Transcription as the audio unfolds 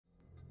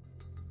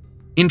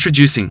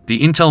Introducing the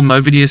Intel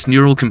Movidius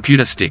Neural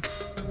Computer Stick.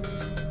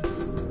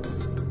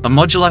 A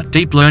modular,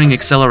 deep learning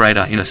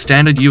accelerator in a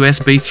standard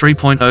USB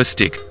 3.0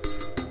 stick.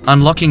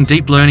 Unlocking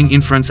deep learning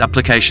inference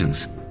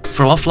applications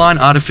for offline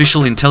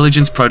artificial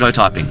intelligence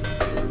prototyping.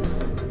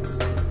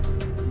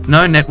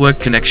 No network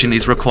connection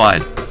is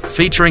required.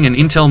 Featuring an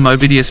Intel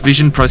Movidius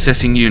vision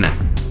processing unit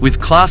with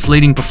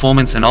class-leading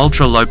performance and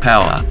ultra-low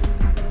power.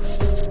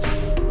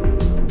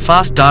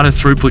 Fast data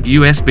throughput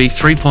USB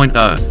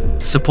 3.0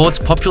 supports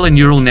popular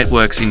neural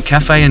networks in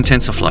CAFFE and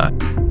TensorFlow.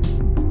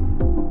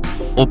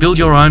 Or build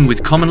your own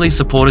with commonly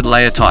supported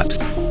layer types.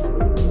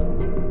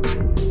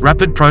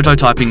 Rapid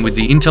prototyping with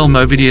the Intel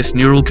Movidius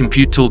Neural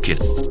Compute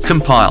Toolkit.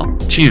 Compile,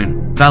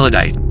 tune,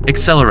 validate,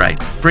 accelerate,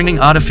 bringing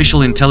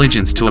artificial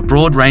intelligence to a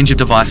broad range of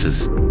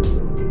devices.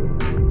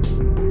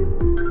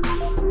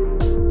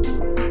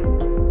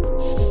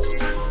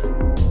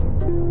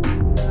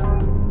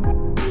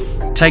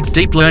 Take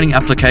deep learning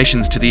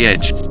applications to the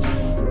edge.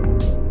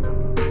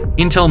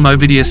 Intel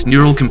Movidius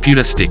Neural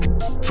Computer Stick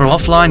for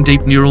offline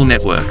deep neural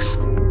networks.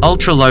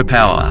 Ultra low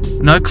power,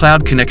 no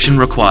cloud connection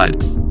required.